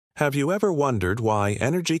Have you ever wondered why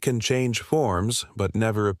energy can change forms but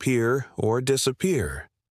never appear or disappear?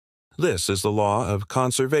 This is the law of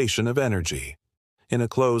conservation of energy. In a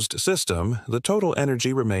closed system, the total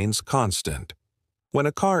energy remains constant. When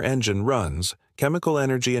a car engine runs, chemical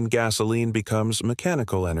energy in gasoline becomes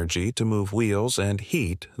mechanical energy to move wheels and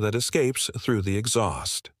heat that escapes through the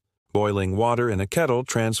exhaust. Boiling water in a kettle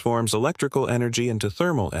transforms electrical energy into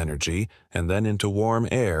thermal energy and then into warm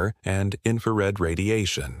air and infrared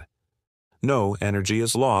radiation. No energy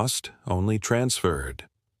is lost, only transferred.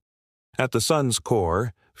 At the sun's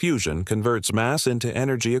core, fusion converts mass into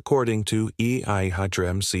energy according to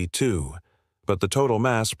E(I)(mc)2, but the total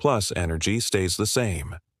mass plus energy stays the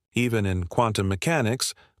same. Even in quantum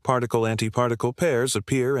mechanics, particle-antiparticle pairs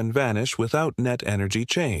appear and vanish without net energy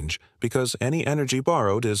change because any energy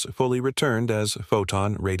borrowed is fully returned as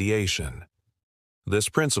photon radiation. This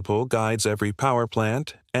principle guides every power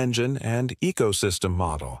plant, engine, and ecosystem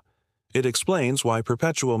model. It explains why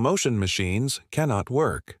perpetual motion machines cannot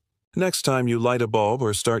work. Next time you light a bulb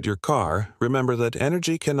or start your car, remember that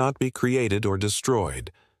energy cannot be created or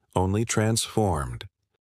destroyed, only transformed.